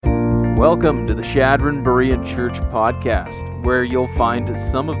Welcome to the Shadron Berean Church podcast, where you'll find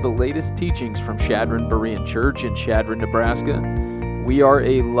some of the latest teachings from Shadron Berean Church in Shadron, Nebraska. We are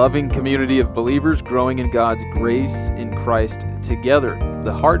a loving community of believers growing in God's grace in Christ together.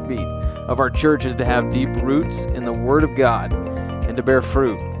 The heartbeat of our church is to have deep roots in the Word of God and to bear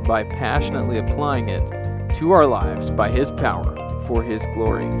fruit by passionately applying it to our lives by His power for His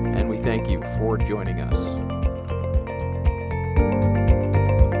glory. And we thank you for joining us.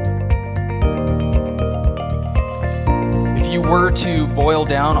 If you were to boil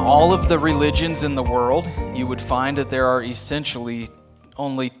down all of the religions in the world, you would find that there are essentially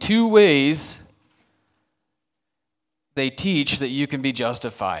only two ways they teach that you can be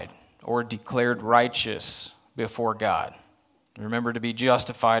justified or declared righteous before God. Remember, to be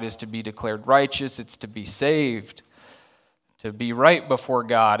justified is to be declared righteous, it's to be saved, to be right before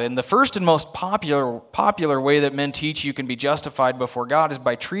God. And the first and most popular way that men teach you can be justified before God is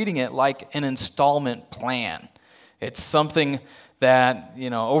by treating it like an installment plan. It's something that,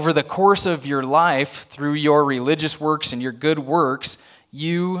 over the course of your life, through your religious works and your good works,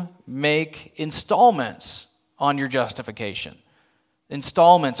 you make installments on your justification.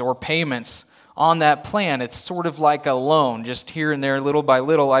 Installments or payments on that plan. It's sort of like a loan, just here and there, little by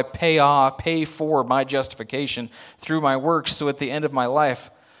little. I pay for my justification through my works, so at the end of my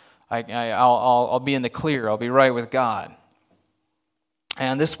life, I'll be in the clear. I'll be right with God.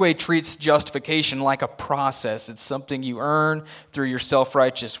 And this way treats justification like a process. It's something you earn through your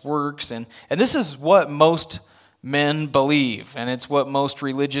self-righteous works. And this is what most men believe, and it's what most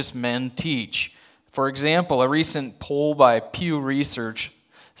religious men teach. For example, a recent poll by Pew Research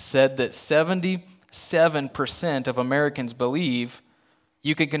said that 77% of Americans believe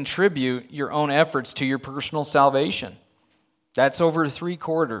you can contribute your own efforts to your personal salvation. That's over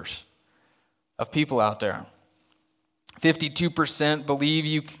 3/4 of people out there. 52%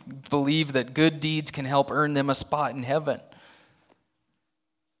 believe that good deeds can help earn them a spot in heaven.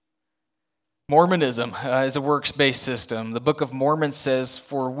 Mormonism is a works-based system. The Book of Mormon says,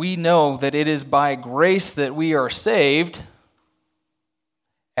 "For we know that it is by grace that we are saved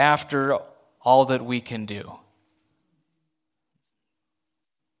after all that we can do."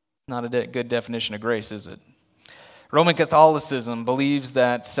 Not a good definition of grace, is it? Roman Catholicism believes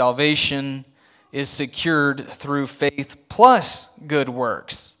that salvation is secured through faith plus good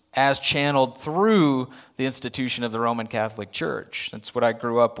works, as channeled through the institution of the Roman Catholic Church. That's what I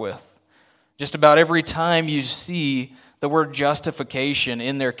grew up with. Just about every time you see the word justification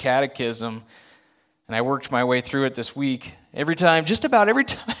in their catechism, and I worked my way through it this week, just about every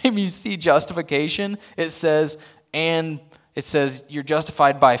time you see justification, it says you're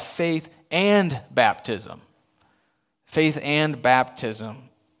justified by faith and baptism. Faith and baptism.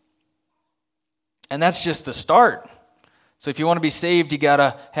 And that's just the start. So if you want to be saved, you got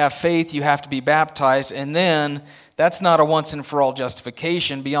to have faith, you have to be baptized, and then that's not a once and for all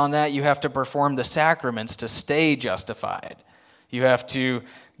justification. Beyond that, you have to perform the sacraments to stay justified. You have to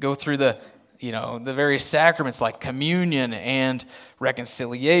go through the various sacraments like communion and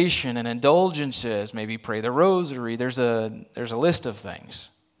reconciliation and indulgences, maybe pray the rosary. There's a list of things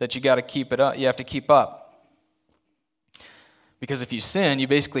that you got to keep it up. You have to keep up. Because if you sin, you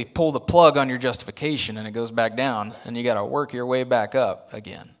basically pull the plug on your justification and it goes back down, and you got to work your way back up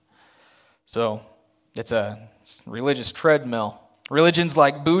again. So it's a religious treadmill. Religions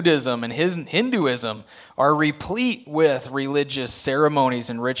like Buddhism and Hinduism are replete with religious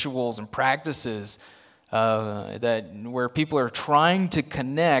ceremonies and rituals and practices where people are trying to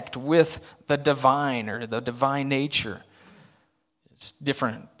connect with the divine or the divine nature. It's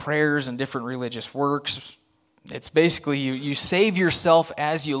different prayers and different religious works. It's basically you save yourself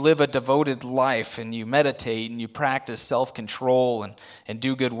as you live a devoted life, and you meditate and you practice self-control and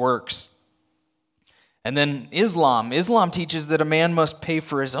do good works. And then Islam teaches that a man must pay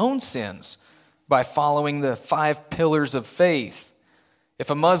for his own sins by following the 5 pillars of faith. If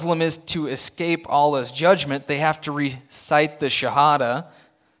a Muslim is to escape Allah's judgment, they have to recite the Shahada.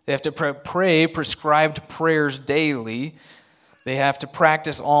 They have to pray prescribed prayers daily. They have to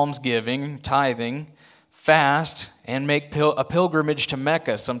practice almsgiving, tithing, fast, and make a pilgrimage to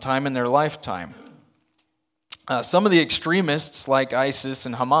Mecca sometime in their lifetime. Some of the extremists, like ISIS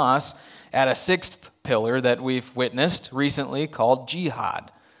and Hamas, add a 6th pillar that we've witnessed recently called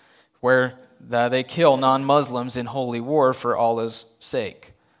jihad, where they kill non-Muslims in holy war for Allah's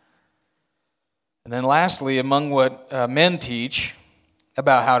sake. And then lastly, among what men teach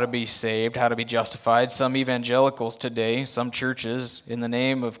about how to be saved, how to be justified, some evangelicals today, some churches in the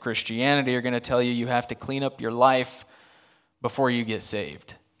name of Christianity are going to tell you have to clean up your life before you get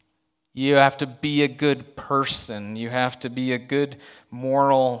saved. You have to be a good person. You have to be a good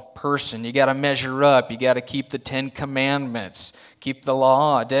moral person. You got to measure up. You got to keep the 10 Commandments, keep the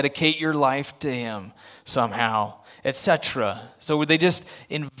law, dedicate your life to Him somehow, etc. So they just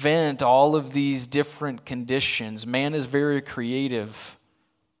invent all of these different conditions. Man is very creative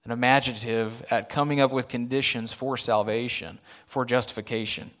and imaginative at coming up with conditions for salvation, for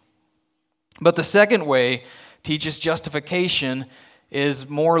justification. But the second way teaches justification is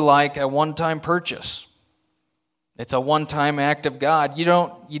more like a one-time purchase. It's a one-time act of God. You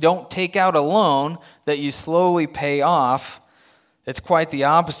don't take out a loan that you slowly pay off. It's quite the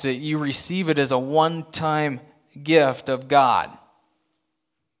opposite. You receive it as a one-time gift of God.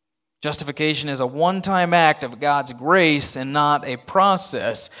 Justification is a one-time act of God's grace and not a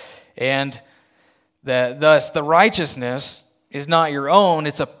process. And thus the righteousness is not your own.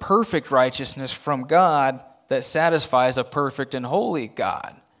 It's a perfect righteousness from God that satisfies a perfect and holy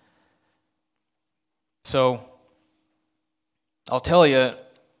God. So, I'll tell you,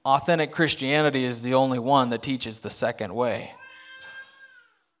 authentic Christianity is the only one that teaches the second way.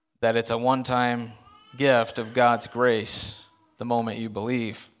 That it's a one-time gift of God's grace the moment you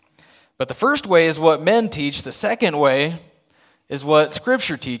believe. But the first way is what men teach. The second way is what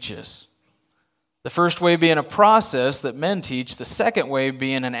Scripture teaches. The first way being a process that men teach. The second way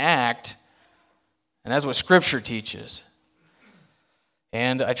being an act. And that's what Scripture teaches.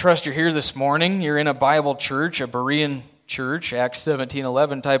 And I trust you're here this morning. You're in a Bible church, a Berean church, Acts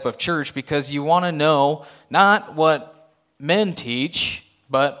 17:11 type of church, because you want to know not what men teach,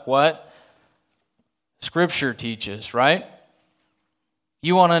 but what Scripture teaches, right?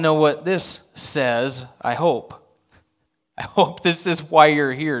 You want to know what this says, I hope. I hope this is why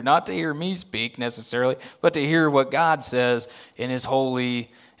you're here, not to hear me speak necessarily, but to hear what God says in His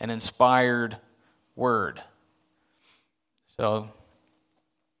holy and inspired Word. So,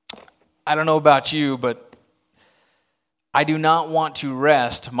 I don't know about you, but I do not want to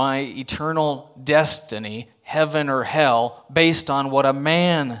rest my eternal destiny, heaven or hell, based on what a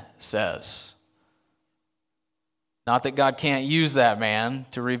man says. Not that God can't use that man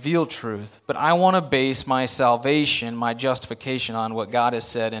to reveal truth, but I want to base my salvation, my justification on what God has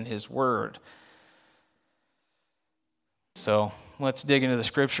said in His Word. So, let's dig into the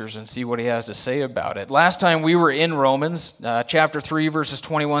Scriptures and see what He has to say about it. Last time we were in Romans, chapter 3, verses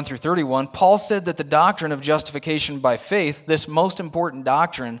 21 through 31, Paul said that the doctrine of justification by faith, this most important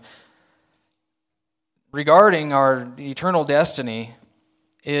doctrine regarding our eternal destiny,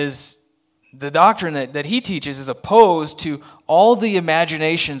 is the doctrine that he teaches is opposed to all the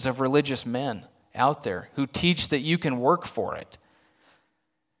imaginations of religious men out there who teach that you can work for it.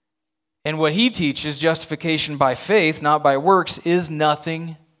 And what he teaches, justification by faith, not by works, is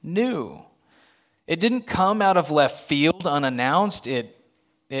nothing new. It didn't come out of left field unannounced.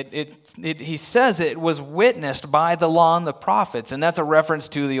 He says it was witnessed by the law and the prophets, and that's a reference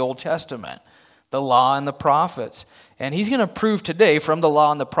to the Old Testament, the law and the prophets. And he's going to prove today from the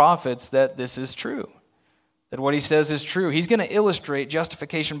law and the prophets that this is true, that what he says is true. He's going to illustrate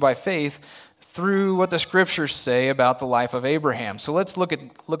justification by faith through what the Scriptures say about the life of Abraham. So let's look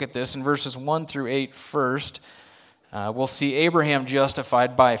at this in verses 1 through 8 first. We'll see Abraham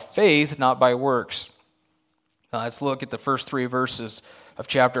justified by faith, not by works. Let's look at the first 3 verses of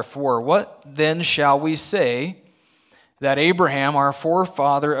chapter 4. What then shall we say that Abraham, our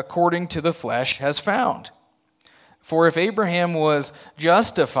forefather, according to the flesh, has found? For if Abraham was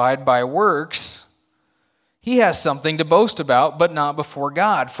justified by works, he has something to boast about, but not before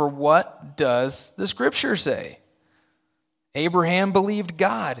God. For what does the Scripture say? Abraham believed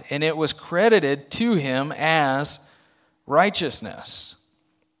God, and it was credited to him as righteousness.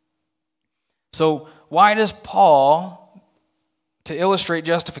 So why does Paul, to illustrate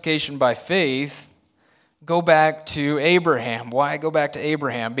justification by faith, go back to Abraham? Why go back to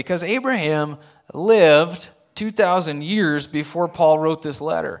Abraham? Because Abraham lived 2,000 years before Paul wrote this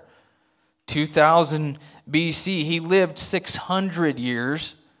letter. 2000 BC, he lived 600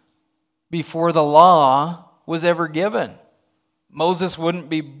 years before the law was ever given. Moses wouldn't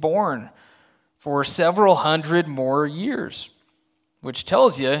be born for several hundred more years, which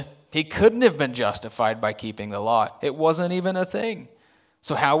tells you he couldn't have been justified by keeping the law. It wasn't even a thing.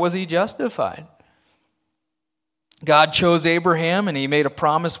 So how was he justified? God chose Abraham and he made a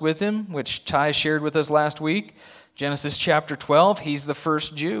promise with him, which Ty shared with us last week. Genesis chapter 12, he's the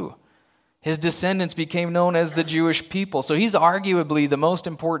first Jew. His descendants became known as the Jewish people. So he's arguably the most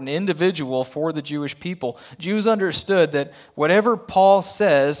important individual for the Jewish people. Jews understood that whatever Paul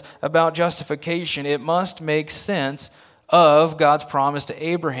says about justification, it must make sense of God's promise to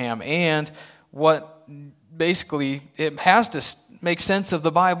Abraham. And what basically it has to make sense of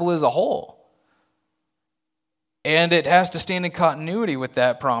the Bible as a whole. And it has to stand in continuity with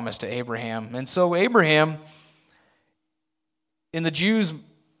that promise to Abraham. And so Abraham, in the Jews'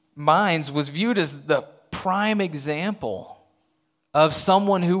 minds, was viewed as the prime example of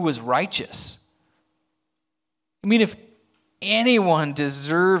someone who was righteous. I mean, if anyone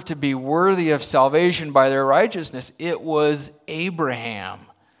deserved to be worthy of salvation by their righteousness, it was Abraham,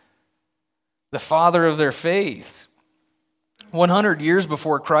 the father of their faith. 100 years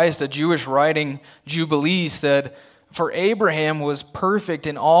before Christ, a Jewish writing, Jubilee, said, "For Abraham was perfect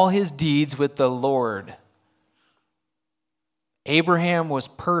in all his deeds with the Lord." Abraham was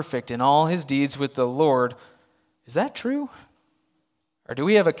perfect in all his deeds with the Lord. Is that true? Or do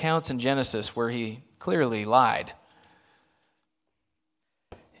we have accounts in Genesis where he clearly lied?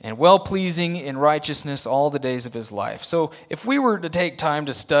 And well-pleasing in righteousness all the days of his life. So if we were to take time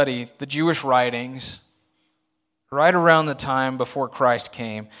to study the Jewish writings right around the time before Christ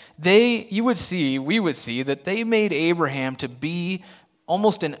came, we would see that they made Abraham to be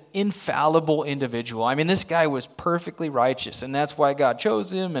almost an infallible individual. I mean, this guy was perfectly righteous, and that's why God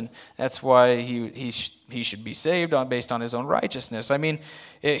chose him, and that's why he should be saved based on his own righteousness. I mean,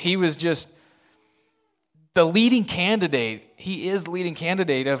 he was just the leading candidate. He is the leading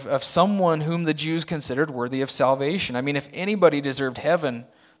candidate of someone whom the Jews considered worthy of salvation. I mean, if anybody deserved heaven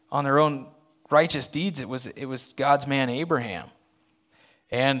on their own righteous deeds, it was God's man Abraham.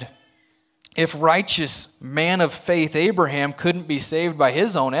 And if righteous man of faith Abraham couldn't be saved by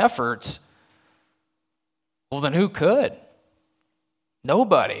his own efforts, well, then who could?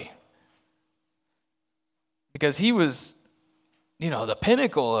 Nobody. Because he was, the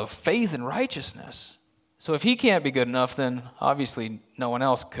pinnacle of faith and righteousness. So if he can't be good enough, then obviously no one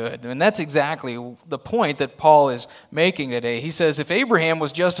else could. And that's exactly the point that Paul is making today. He says if Abraham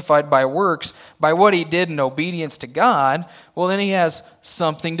was justified by works, by what he did in obedience to God, well, then he has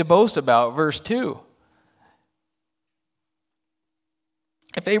something to boast about. Verse 2.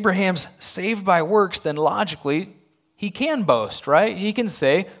 If Abraham's saved by works, then logically he can boast, right? He can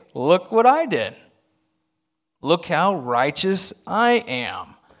say, look what I did. Look how righteous I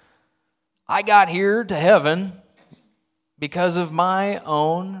am. I got here to heaven because of my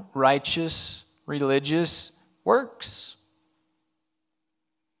own righteous religious works.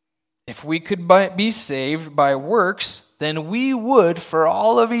 If we could be saved by works, then we would, for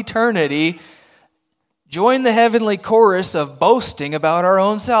all of eternity, join the heavenly chorus of boasting about our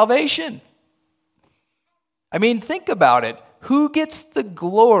own salvation. I mean, think about it. Who gets the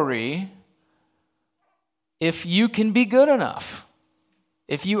glory if you can be good enough?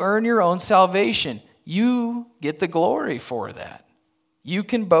 If you earn your own salvation, you get the glory for that. You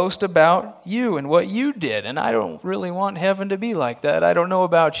can boast about you and what you did. And I don't really want heaven to be like that. I don't know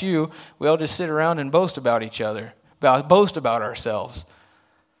about you. We all just sit around and boast about each other, boast about ourselves.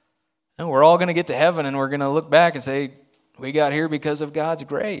 And we're all going to get to heaven and we're going to look back and say, we got here because of God's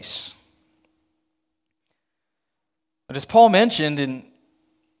grace. But as Paul mentioned in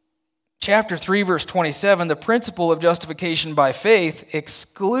Chapter 3, verse 27, the principle of justification by faith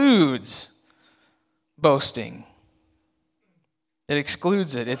excludes boasting. It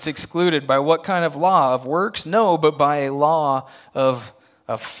excludes it. It's excluded by what kind of law? Of works? No, but by a law of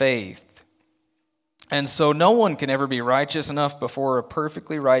faith. And so no one can ever be righteous enough before a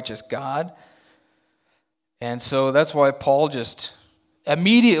perfectly righteous God. And so that's why Paul just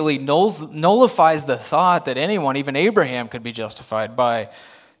immediately nullifies the thought that anyone, even Abraham, could be justified by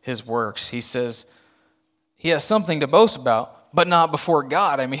his works. He says he has something to boast about, but not before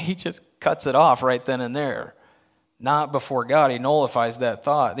God. I mean, he just cuts it off right then and there. Not before God. He nullifies that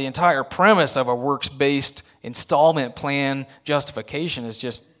thought. The entire premise of a works-based installment plan justification is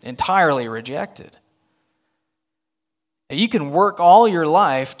just entirely rejected. You can work all your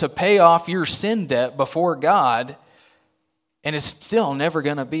life to pay off your sin debt before God, and it's still never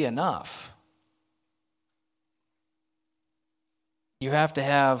going to be enough. You have to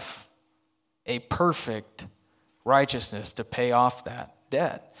have a perfect righteousness to pay off that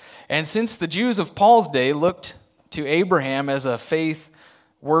debt. And since the Jews of Paul's day looked to Abraham as a faith,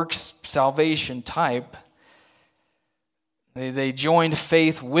 works, salvation type, they joined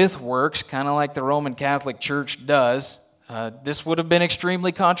faith with works, kind of like the Roman Catholic Church does. This would have been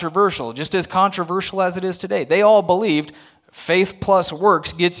extremely controversial, just as controversial as it is today. They all believed faith plus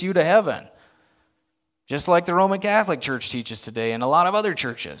works gets you to heaven. Just like the Roman Catholic Church teaches today and a lot of other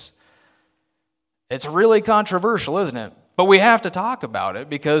churches. It's really controversial, isn't it? But we have to talk about it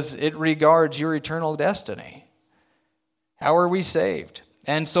because it regards your eternal destiny. How are we saved?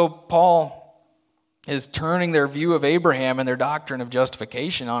 And so Paul is turning their view of Abraham and their doctrine of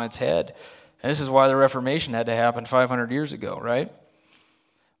justification on its head. And this is why the Reformation had to happen 500 years ago, right?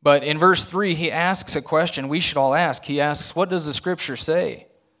 But in verse 3, he asks a question we should all ask. He asks, what does the Scripture say?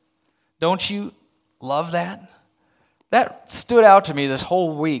 Don't you love that? That stood out to me this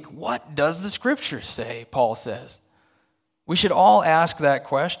whole week. What does the Scripture say, Paul says? We should all ask that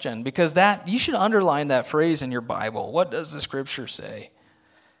question because you should underline that phrase in your Bible. What does the Scripture say?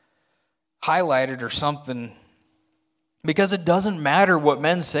 Highlight it or something, because it doesn't matter what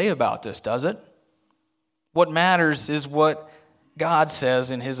men say about this, does it? What matters is what God says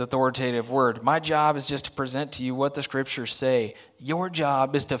in His authoritative word. My job is just to present to you what the Scriptures say. Your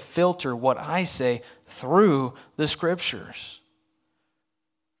job is to filter what I say through the Scriptures.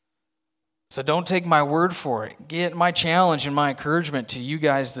 So don't take my word for it. Get my challenge and my encouragement to you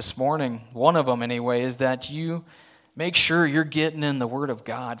guys this morning, one of them anyway, is that you make sure you're getting in the Word of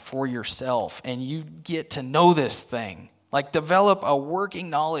God for yourself and you get to know this thing. Like develop a working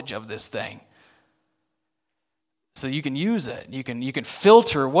knowledge of this thing so you can use it. You can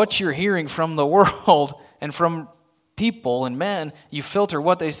filter what you're hearing from the world and from people and men. You filter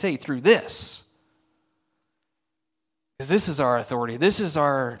what they say through this. Because this is our authority. This is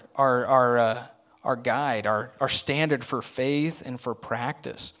our guide, our standard for faith and for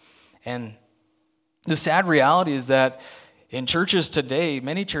practice. And the sad reality is that in churches today,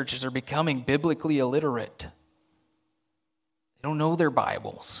 many churches are becoming biblically illiterate. They don't know their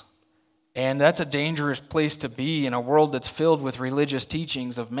Bibles. And that's a dangerous place to be in a world that's filled with religious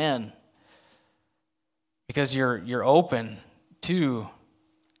teachings of men. Because you're open to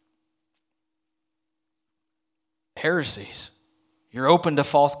heresies. You're open to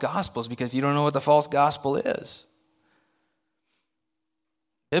false gospels because you don't know what the false gospel is.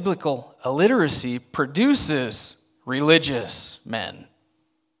 Biblical illiteracy produces religious men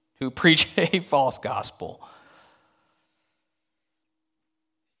who preach a false gospel.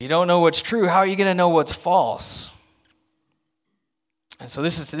 If you don't know what's true, how are you going to know what's false? And so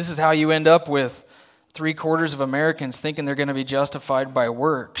this is how you end up with 3/4 of Americans thinking they're going to be justified by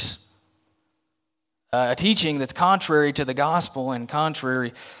works. A teaching that's contrary to the gospel and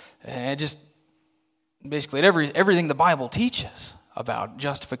contrary, just basically everything the Bible teaches about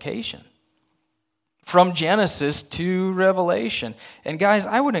justification. From Genesis to Revelation. And guys,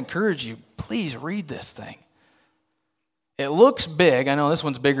 I would encourage you, please read this thing. It looks big. I know this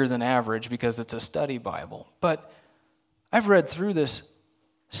one's bigger than average because it's a study Bible. But I've read through this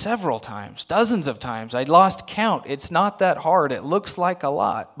several times, dozens of times. I lost count. It's not that hard. It looks like a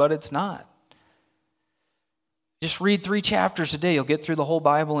lot, but it's not. Just read 3 chapters a day. You'll get through the whole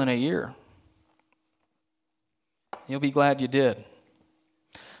Bible in a year. You'll be glad you did.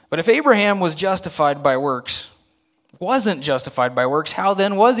 But if Abraham was justified by works, wasn't justified by works, how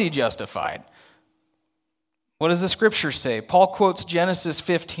then was he justified? What does the Scripture say? Paul quotes Genesis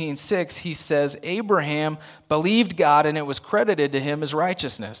 15:6. He says, Abraham believed God and it was credited to him as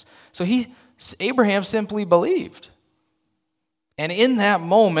righteousness. So Abraham simply believed. And in that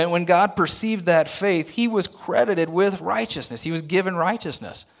moment, when God perceived that faith, he was credited with righteousness. He was given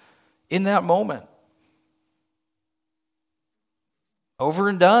righteousness in that moment. Over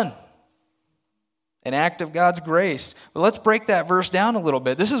and done. An act of God's grace. But let's break that verse down a little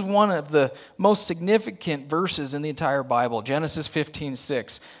bit. This is one of the most significant verses in the entire Bible, Genesis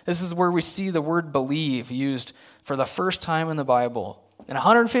 15:6. This is where we see the word believe used for the first time in the Bible. And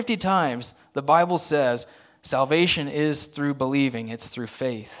 150 times, the Bible says salvation is through believing. It's through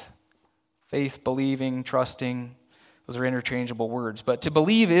faith. Faith, believing, trusting. Those are interchangeable words. But to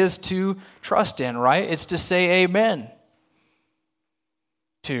believe is to trust in, right? It's to say amen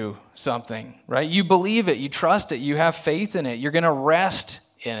to something, right? You believe it, you trust it, you have faith in it, you're going to rest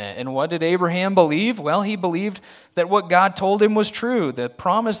in it. And what did Abraham believe? Well, he believed that what God told him was true, the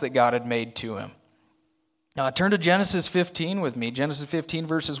promise that God had made to him. Now, turn to Genesis 15 with me, Genesis 15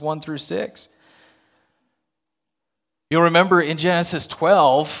 verses 1 through 6. You'll remember in Genesis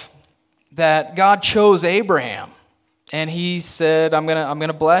 12 that God chose Abraham. And he said, I'm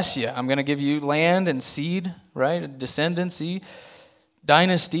gonna bless you. I'm going to give you land and seed, right? A descendancy,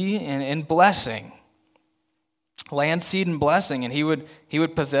 dynasty, and blessing. Land, seed, and blessing. And he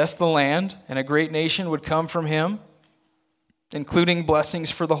would possess the land, and a great nation would come from him, including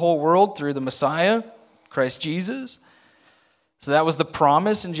blessings for the whole world through the Messiah, Christ Jesus. So that was the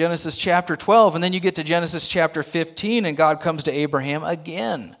promise in Genesis chapter 12. And then you get to Genesis chapter 15, and God comes to Abraham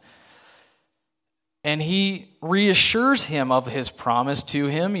again. And he reassures him of his promise to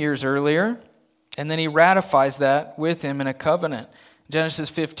him years earlier. And then he ratifies that with him in a covenant. Genesis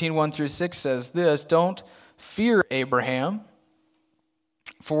 15, 1 through 6 says this, don't fear, Abraham,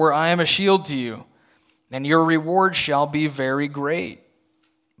 for I am a shield to you, and your reward shall be very great.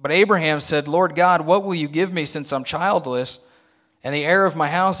 But Abraham said, Lord God, what will you give me since I'm childless, and the heir of my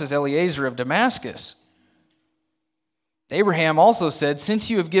house is Eliezer of Damascus? Abraham also said, since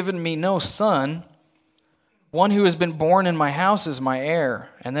you have given me no son, one who has been born in my house is my heir.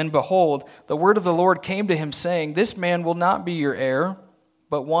 And then behold, the word of the Lord came to him, saying, this man will not be your heir,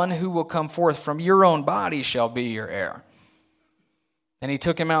 but one who will come forth from your own body shall be your heir. And he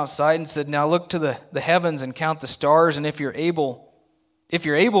took him outside and said, now look to the heavens and count the stars, and if you're able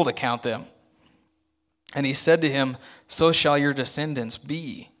to count them. And he said to him, so shall your descendants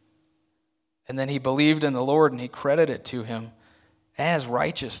be. And then he believed in the Lord, and he credited it to him as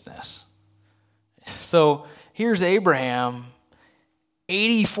righteousness. So here's Abraham,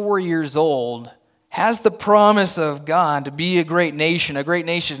 84 years old, has the promise of God to be a great nation. A great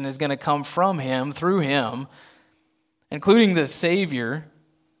nation is going to come from him, through him, including the Savior,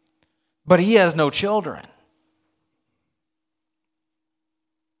 but he has no children.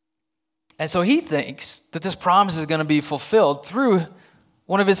 And so he thinks that this promise is going to be fulfilled through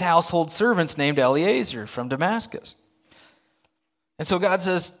one of his household servants named Eliezer from Damascus. And so God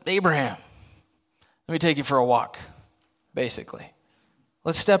says, Abraham, let me take you for a walk, basically.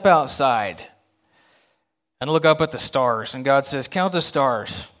 Let's step outside and look up at the stars. And God says, count the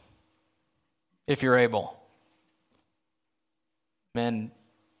stars if you're able. Man,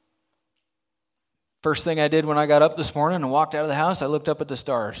 first thing I did when I got up this morning and walked out of the house, I looked up at the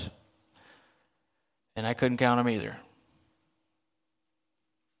stars. And I couldn't count them either.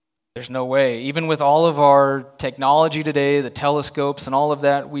 There's no way. Even with all of our technology today, the telescopes and all of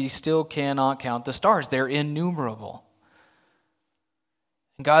that, we still cannot count the stars. They're innumerable.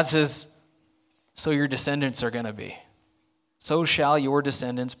 And God says, so your descendants are going to be. So shall your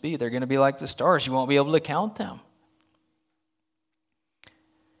descendants be. They're going to be like the stars. You won't be able to count them.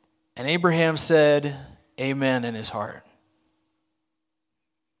 And Abraham said, amen, in his heart.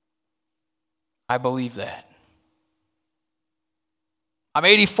 I believe that. I'm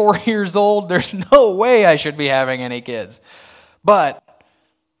 84 years old. There's no way I should be having any kids. But,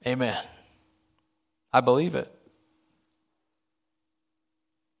 amen. I believe it.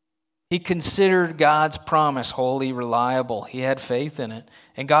 He considered God's promise wholly reliable. He had faith in it.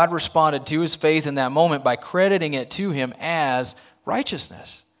 And God responded to his faith in that moment by crediting it to him as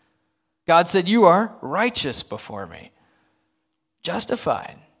righteousness. God said, you are righteous before me.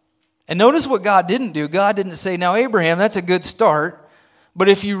 Justified. And notice what God didn't do. God didn't say, now Abraham, that's a good start, but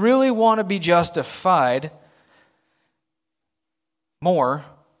if you really want to be justified more,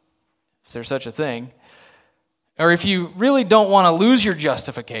 if there's such a thing, or if you really don't want to lose your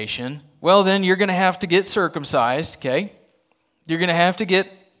justification, well then you're going to have to get circumcised, okay? You're going to have to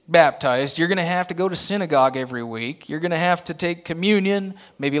get baptized. You're going to have to go to synagogue every week. You're going to have to take communion,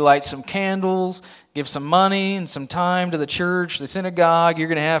 maybe light some candles, give some money and some time to the church, the synagogue. You're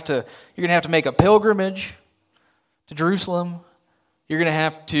going to have to make a pilgrimage to Jerusalem. You're going to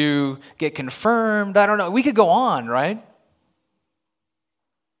have to get confirmed. I don't know. We could go on, right?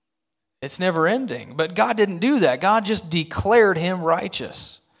 It's never ending. But God didn't do that. God just declared him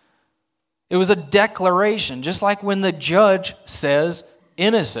righteous. It was a declaration, just like when the judge says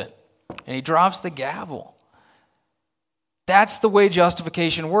innocent and he drops the gavel. That's the way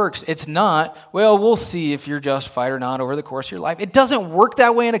justification works. It's not, well, we'll see if you're justified or not over the course of your life. It doesn't work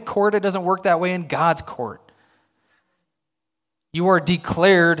that way in a court. It doesn't work that way in God's court. You are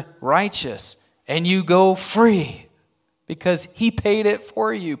declared righteous and you go free because he paid it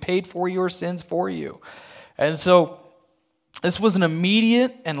for you, paid for your sins for you. And so this was an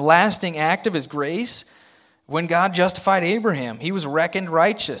immediate and lasting act of his grace. When God justified Abraham, he was reckoned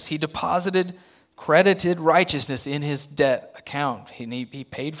righteous. He credited righteousness in his debt account. He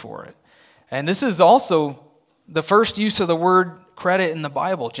paid for it. And this is also the first use of the word credit in the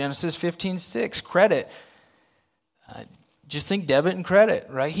Bible. Genesis 15:6, credit. Just think debit and credit,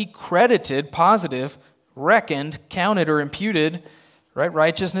 right? He credited, positive, reckoned, counted, or imputed, right,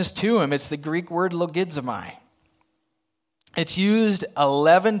 righteousness to him. It's the Greek word logizomai. It's used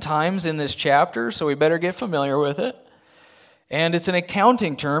 11 times in this chapter, so we better get familiar with it. And it's an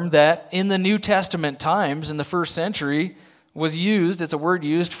accounting term that in the New Testament times, in the first century, was used. It's a word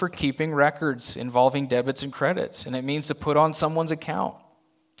used for keeping records involving debits and credits. And it means to put on someone's account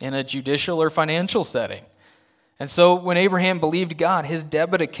in a judicial or financial setting. And so when Abraham believed God, his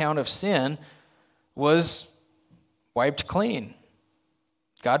debit account of sin was wiped clean.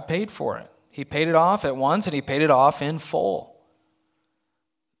 God paid for it. He paid it off at once, and he paid it off in full.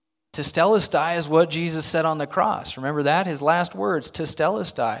 Testelestai is what Jesus said on the cross. Remember that? His last words,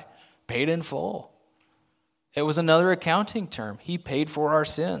 testelestai, paid in full. It was another accounting term. He paid for our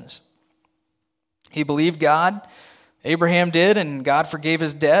sins. He believed God, Abraham did, and God forgave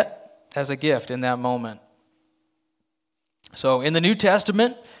his debt as a gift in that moment. So in the New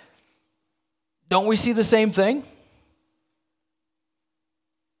Testament, don't we see the same thing?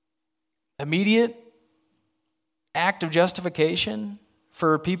 Immediate act of justification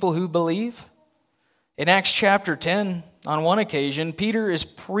for people who believe. In Acts chapter 10, on one occasion, Peter is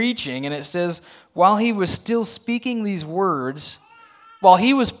preaching, and it says, while he was still speaking these words, while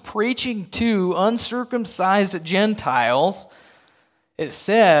he was preaching to uncircumcised Gentiles, it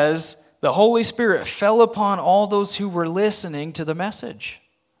says, the Holy Spirit fell upon all those who were listening to the message.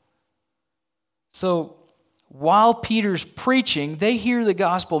 So, while Peter's preaching, they hear the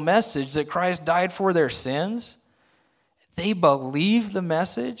gospel message that Christ died for their sins. They believe the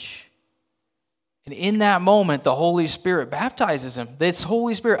message. And in that moment, the Holy Spirit baptizes them. This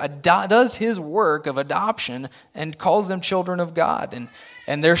Holy Spirit does his work of adoption and calls them children of God.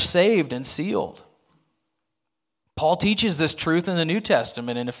 And they're saved and sealed. Paul teaches this truth in the New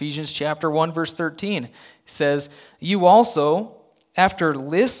Testament in Ephesians chapter 1, verse 13. He says, you also, after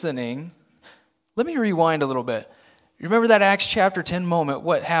listening... Let me rewind a little bit. Remember that Acts chapter 10 moment?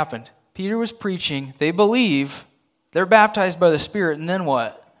 What happened? Peter was preaching. They believe. They're baptized by the Spirit. And then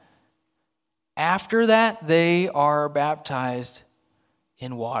what? After that, they are baptized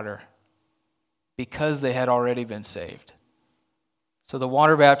in water because they had already been saved. So the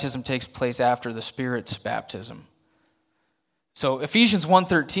water baptism takes place after the Spirit's baptism. So Ephesians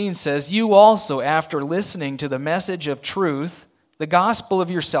 1:13 says, you also, after listening to the message of truth, the gospel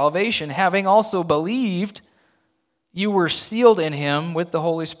of your salvation, having also believed, you were sealed in him with the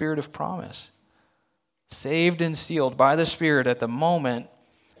Holy Spirit of promise. Saved and sealed by the Spirit at the moment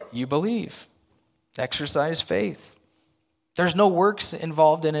you believe. Exercise faith. There's no works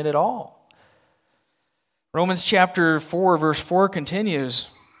involved in it at all. Romans chapter 4, verse 4 continues.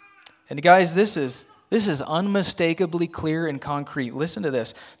 And guys, this is unmistakably clear and concrete. Listen to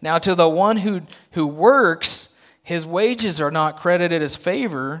this. Now to the one who works, his wages are not credited as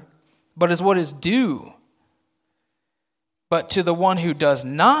favor, but as what is due. But to the one who does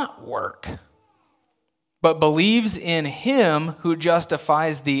not work, but believes in him who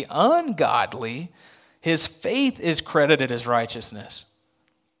justifies the ungodly, his faith is credited as righteousness.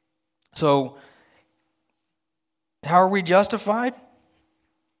 So, how are we justified?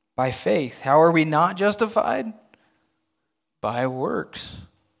 By faith. How are we not justified? By works.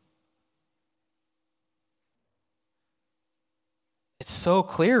 It's so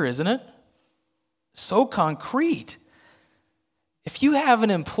clear, isn't it? So concrete. If you have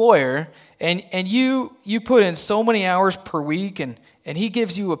an employer and you put in so many hours per week and he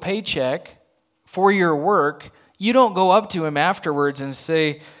gives you a paycheck for your work, you don't go up to him afterwards and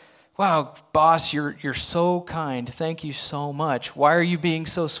say, wow, boss, you're so kind. Thank you so much. Why are you being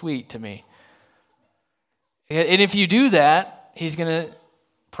so sweet to me? And if you do that, he's going to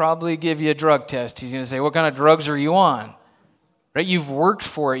probably give you a drug test. He's going to say, what kind of drugs are you on? Right? You've worked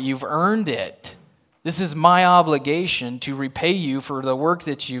for it. You've earned it. This is my obligation to repay you for the work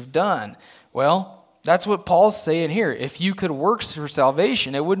that you've done. Well, that's what Paul's saying here. If you could work for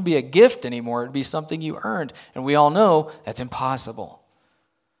salvation, it wouldn't be a gift anymore. It'd be something you earned. And we all know that's impossible.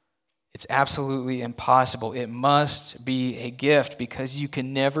 It's absolutely impossible. It must be a gift because you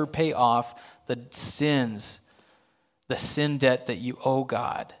can never pay off the sins, the sin debt that you owe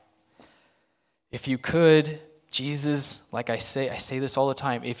God. If you could... Jesus, like I say this all the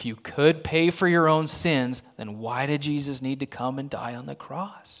time, if you could pay for your own sins, then why did Jesus need to come and die on the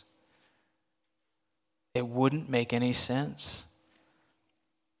cross? It wouldn't make any sense.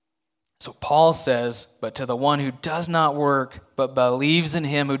 So Paul says, but to the one who does not work, but believes in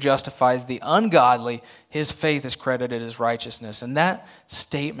him who justifies the ungodly, his faith is credited as righteousness. And that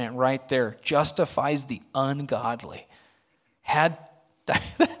statement right there, justifies the ungodly,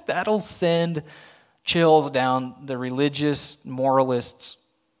 that'll send chills down the religious moralist's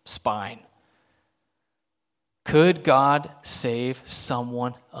spine. Could God save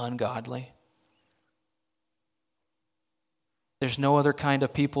someone ungodly? There's no other kind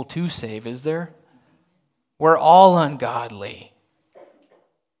of people to save, is there? We're all ungodly.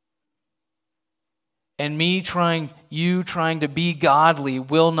 And you trying to be godly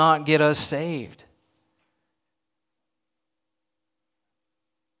will not get us saved.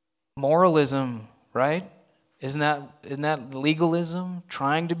 Moralism, right? Isn't that legalism?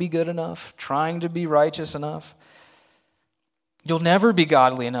 Trying to be good enough? Trying to be righteous enough? You'll never be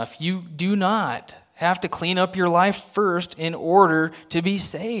godly enough. You do not have to clean up your life first in order to be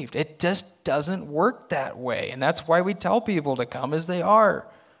saved. It just doesn't work that way. And that's why we tell people to come as they are.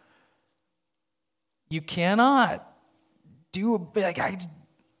 You cannot do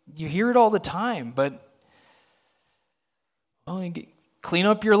you hear it all the time, but Well, clean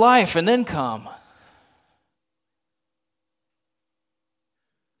up your life and then come.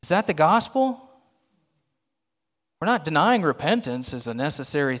 Is that the gospel? We're not denying repentance is a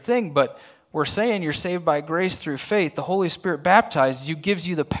necessary thing, but we're saying you're saved by grace through faith. The Holy Spirit baptizes you, gives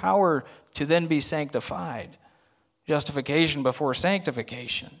you the power to then be sanctified. Justification before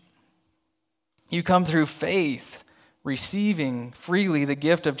sanctification. You come through faith, receiving freely the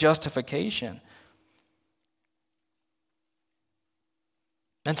gift of justification.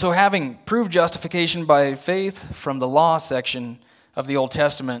 And so having proved justification by faith from the law section of the Old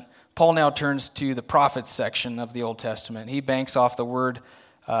Testament, Paul now turns to the prophets section of the Old Testament. He banks off the word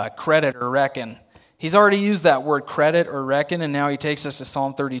credit or reckon. He's already used that word credit or reckon, and now he takes us to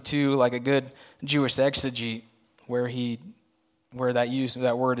Psalm 32 like a good Jewish exegete where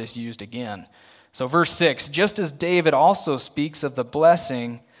that word is used again. So verse 6, just as David also speaks of the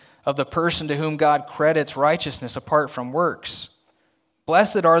blessing of the person to whom God credits righteousness apart from works.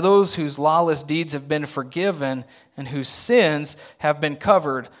 Blessed are those whose lawless deeds have been forgiven and whose sins have been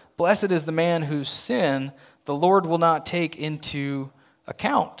covered. Blessed is the man whose sin the Lord will not take into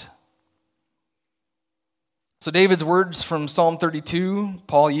account. So David's words from Psalm 32,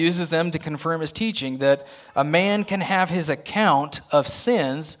 Paul uses them to confirm his teaching that a man can have his account of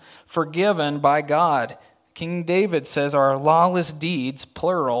sins forgiven by God. King David says our lawless deeds,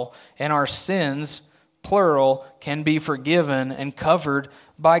 plural, and our sins, plural, can be forgiven and covered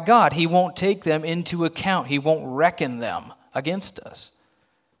by God. He won't take them into account. He won't reckon them against us.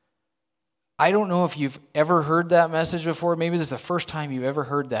 I don't know if you've ever heard that message before. Maybe this is the first time you ever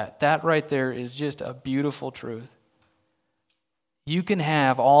heard that. That right there is just a beautiful truth. You can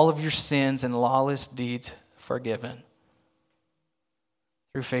have all of your sins and lawless deeds forgiven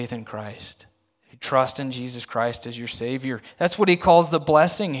through faith in Christ. If you trust in Jesus Christ as your Savior. That's what he calls the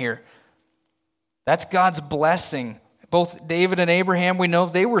blessing here. That's God's blessing. Both David and Abraham, we know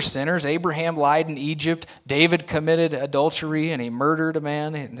they were sinners. Abraham lied in Egypt. David committed adultery and he murdered a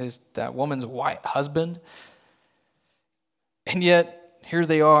man, that woman's husband. And yet, here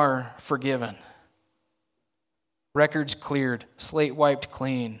they are forgiven. Records cleared, slate wiped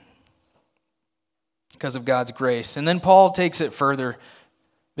clean because of God's grace. And then Paul takes it further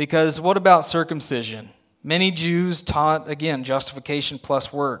because what about circumcision? Many Jews taught, again, justification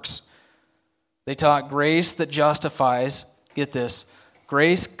plus works. They taught grace that justifies. Get this.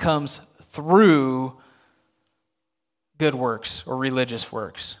 Grace comes through good works or religious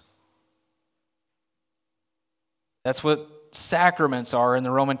works. That's what sacraments are in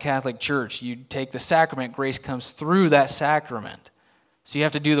the Roman Catholic Church. You take the sacrament, grace comes through that sacrament. So you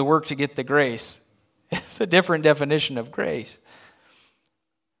have to do the work to get the grace. It's a different definition of grace.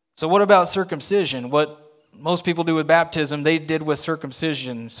 So what about circumcision? What most people do with baptism, they did with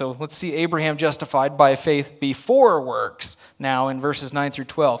circumcision. So let's see Abraham justified by faith before works now in verses 9 through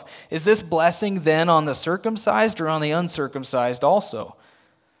 12. Is this blessing then on the circumcised or on the uncircumcised also?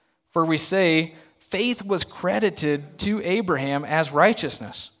 For we say, faith was credited to Abraham as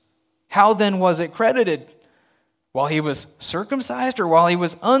righteousness. How then was it credited? While he was circumcised or while he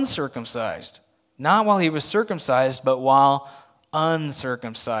was uncircumcised? Not while he was circumcised, but while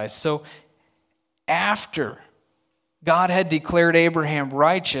uncircumcised. So after God had declared Abraham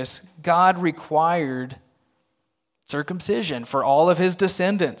righteous, God required circumcision for all of his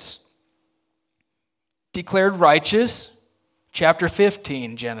descendants. Declared righteous, chapter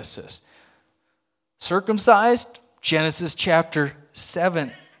 15, Genesis. Circumcised, Genesis chapter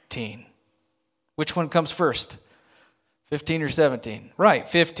 17. Which one comes first? 15 or 17? Right,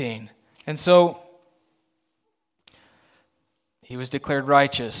 15. And so, he was declared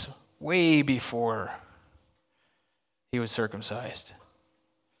righteous way before he was circumcised.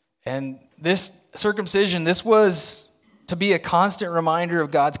 And this circumcision, this was to be a constant reminder of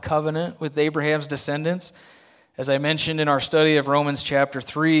God's covenant with Abraham's descendants. As I mentioned in our study of Romans chapter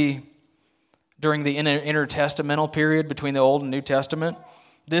 3, during the intertestamental period between the Old and New Testament,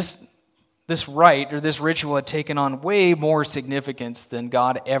 this rite or this ritual had taken on way more significance than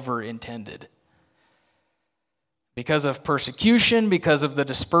God ever intended. Because of persecution, because of the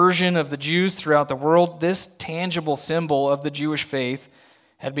dispersion of the Jews throughout the world, this tangible symbol of the Jewish faith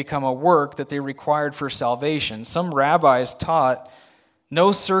had become a work that they required for salvation. Some rabbis taught,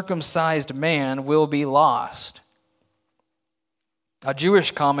 no circumcised man will be lost. A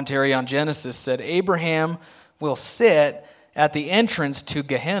Jewish commentary on Genesis said, Abraham will sit at the entrance to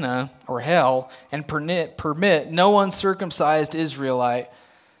Gehenna, or hell, and permit no uncircumcised Israelite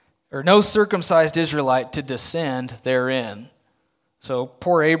or no circumcised Israelite to descend therein. So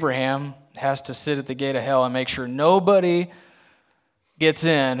poor Abraham has to sit at the gate of hell and make sure nobody gets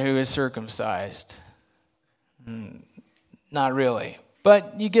in who is circumcised. Not really.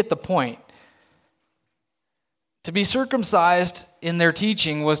 But you get the point. To be circumcised in their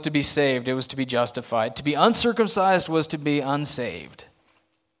teaching was to be saved. It was to be justified. To be uncircumcised was to be unsaved.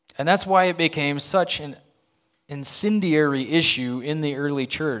 And that's why it became such an incendiary issue in the early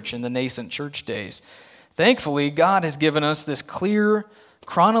church, in the nascent church days. Thankfully, God has given us this clear,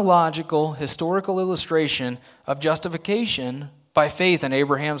 chronological, historical illustration of justification by faith in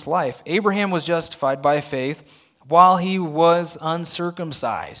Abraham's life. Abraham was justified by faith while he was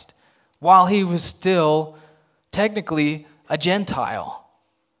uncircumcised, while he was still technically a Gentile.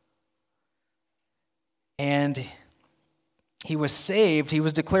 And he was saved, he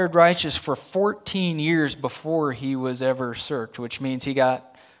was declared righteous for 14 years before he was ever circed, which means he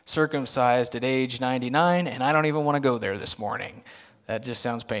got circumcised at age 99, and I don't even want to go there this morning. That just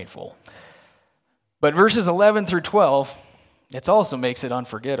sounds painful. But verses 11 through 12, it also makes it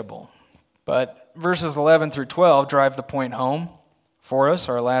unforgettable. But verses 11 through 12 drive the point home for us,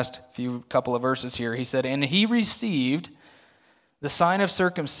 our last couple of verses here. He said, "And he received the sign of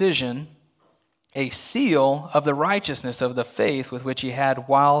circumcision, a seal of the righteousness of the faith with which he had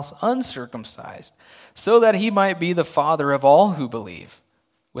whilst uncircumcised, so that he might be the father of all who believe,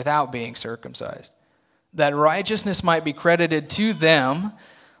 without being circumcised, that righteousness might be credited to them,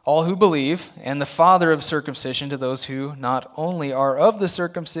 all who believe, and the father of circumcision to those who not only are of the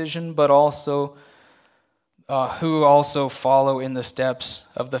circumcision, but also who also follow in the steps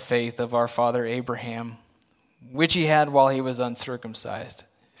of the faith of our father Abraham, which he had while he was uncircumcised."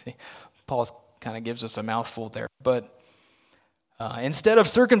 See, Paul kind of gives us a mouthful there. But instead of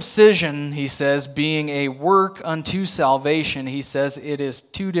circumcision, he says, being a work unto salvation, he says it is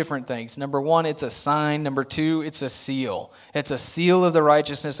two different things. Number one, it's a sign. Number two, it's a seal. It's a seal of the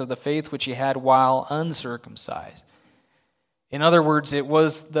righteousness of the faith which he had while uncircumcised. In other words, it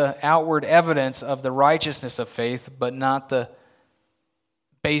was the outward evidence of the righteousness of faith, but not the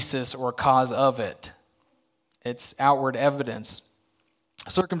basis or cause of it. It's outward evidence.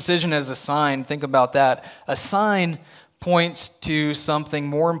 Circumcision as a sign, think about that. A sign points to something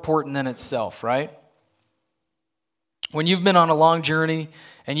more important than itself, right? When you've been on a long journey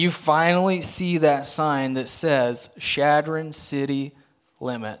and you finally see that sign that says Chadron City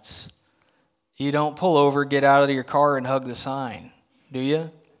Limits, you don't pull over, get out of your car, and hug the sign, do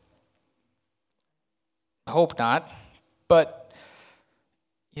you? I hope not. But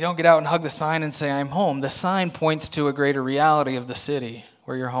you don't get out and hug the sign and say, "I'm home." The sign points to a greater reality of the city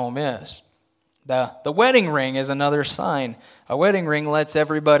where your home is. The wedding ring is another sign. A wedding ring lets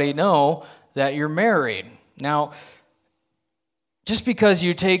everybody know that you're married. Now, just because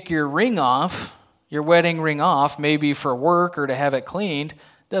you take your ring off, your wedding ring off, maybe for work or to have it cleaned,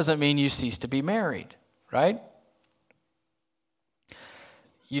 doesn't mean you cease to be married, right?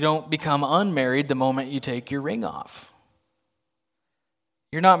 You don't become unmarried the moment you take your ring off.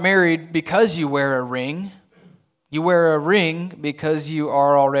 You're not married because you wear a ring. You wear a ring because you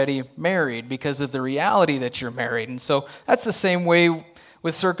are already married, because of the reality that you're married. And so that's the same way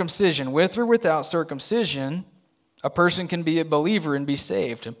with circumcision. With or without circumcision, a person can be a believer and be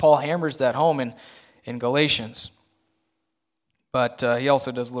saved. And Paul hammers that home in Galatians. But he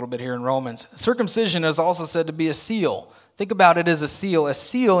also does a little bit here in Romans. Circumcision is also said to be a seal. Think about it as a seal. A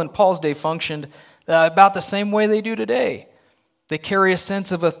seal in Paul's day functioned about the same way they do today. They carry a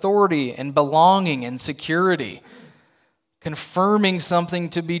sense of authority and belonging and security, confirming something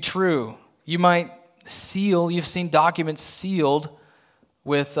to be true. You might seal, you've seen documents sealed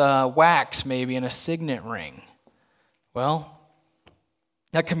with wax maybe in a signet ring. Well,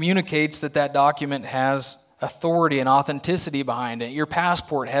 that communicates that document has authority and authenticity behind it. Your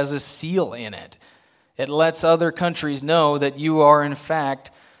passport has a seal in it. It lets other countries know that you are, in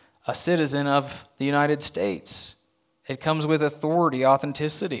fact, a citizen of the United States. It comes with authority,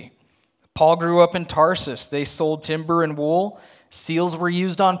 authenticity. Paul grew up in Tarsus. They sold timber and wool. Seals were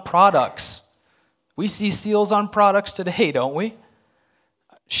used on products. We see seals on products today, don't we?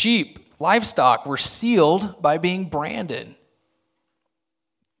 Sheep, livestock were sealed by being branded.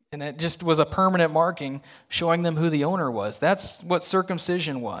 And it just was a permanent marking showing them who the owner was. That's what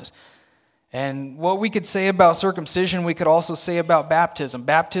circumcision was. And what we could say about circumcision, we could also say about baptism.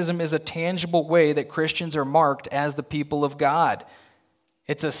 Baptism is a tangible way that Christians are marked as the people of God.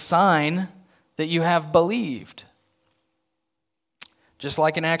 It's a sign that you have believed. Just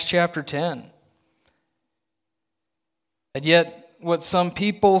like in Acts chapter 10. And yet, what some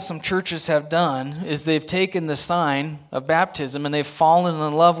people, some churches have done is they've taken the sign of baptism and they've fallen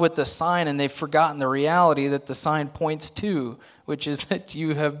in love with the sign and they've forgotten the reality that the sign points to, which is that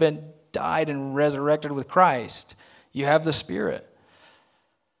you have been died and resurrected with Christ. You have the Spirit.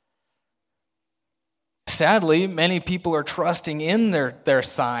 sadly, many people are trusting in their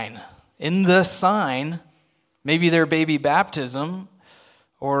sign. In the sign, maybe their baby baptism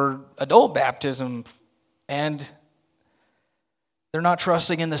or adult baptism, and they're not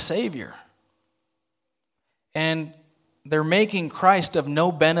trusting in the Savior. And they're making Christ of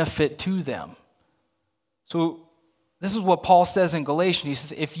no benefit to them. So this is what Paul says in Galatians. He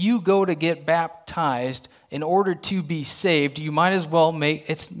says, if you go to get baptized in order to be saved, you might as well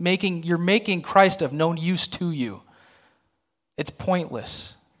you're making Christ of no use to you. It's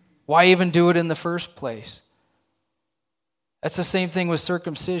pointless. Why even do it in the first place? That's the same thing with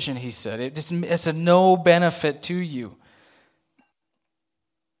circumcision, he said. It's of no benefit to you.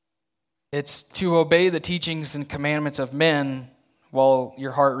 It's to obey the teachings and commandments of men while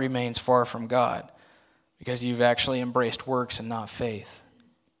your heart remains far from God, because you've actually embraced works and not faith.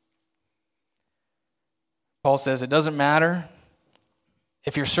 Paul says it doesn't matter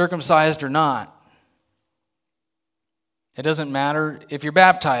if you're circumcised or not. It doesn't matter if you're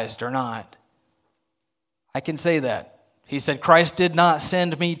baptized or not. I can say that. He said, Christ did not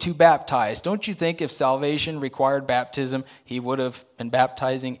send me to baptize. Don't you think if salvation required baptism, he would have been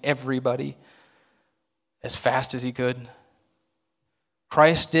baptizing everybody as fast as he could?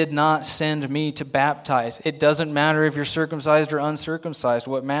 Christ did not send me to baptize. It doesn't matter if you're circumcised or uncircumcised.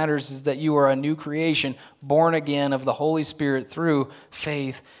 What matters is that you are a new creation, born again of the Holy Spirit through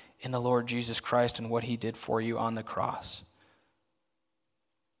faith in the Lord Jesus Christ and what he did for you on the cross.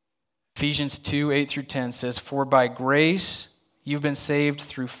 Ephesians 2, 8 through 10 says, for by grace you've been saved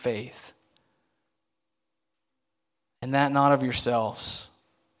through faith. And that not of yourselves.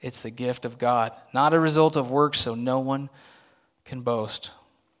 It's the gift of God, not a result of works, so no one can boast.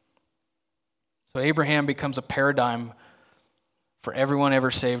 So Abraham becomes a paradigm for everyone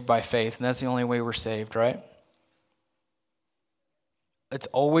ever saved by faith, and that's the only way we're saved, right? It's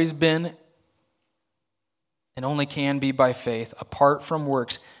always been and only can be by faith, apart from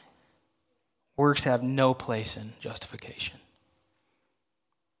works. Works have no place in justification.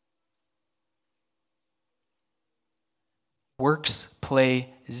 Works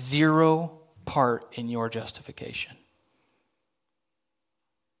play zero part in your justification.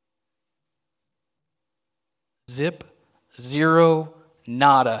 Zip, zero,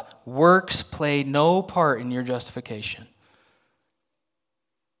 nada. Works play no part in your justification.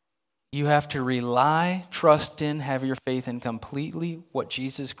 You have to rely, trust in, have your faith in completely what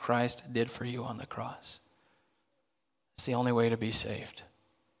Jesus Christ did for you on the cross. It's the only way to be saved.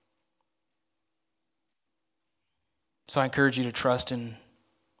 So I encourage you to trust in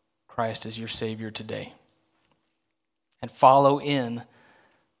Christ as your Savior today and follow in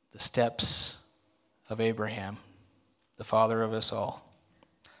the steps of Abraham, the father of us all.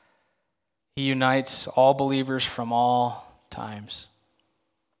 He unites all believers from all times.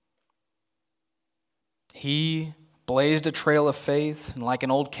 He blazed a trail of faith, and like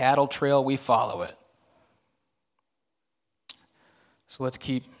an old cattle trail, we follow it. So let's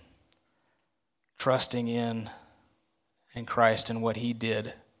keep trusting in Christ and what he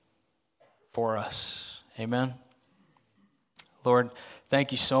did for us. Amen. Lord,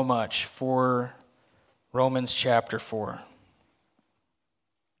 thank you so much for Romans chapter 4.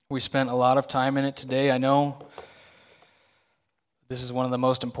 We spent a lot of time in it today. I know this is one of the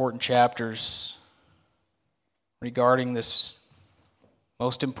most important chapters regarding this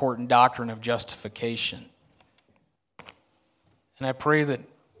most important doctrine of justification. And I pray that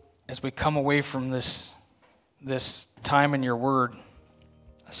as we come away from this time in your word,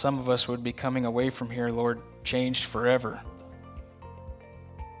 some of us would be coming away from here, Lord, changed forever,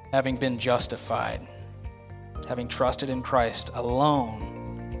 having been justified, having trusted in Christ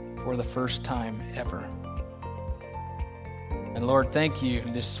alone for the first time ever. And Lord, thank you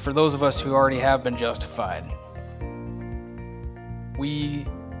just for those of us who already have been justified. We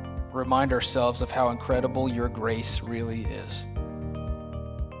remind ourselves of how incredible your grace really is.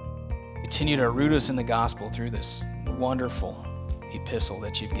 Continue to root us in the gospel through this wonderful epistle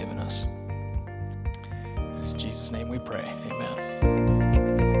that you've given us. In Jesus' name we pray. Amen.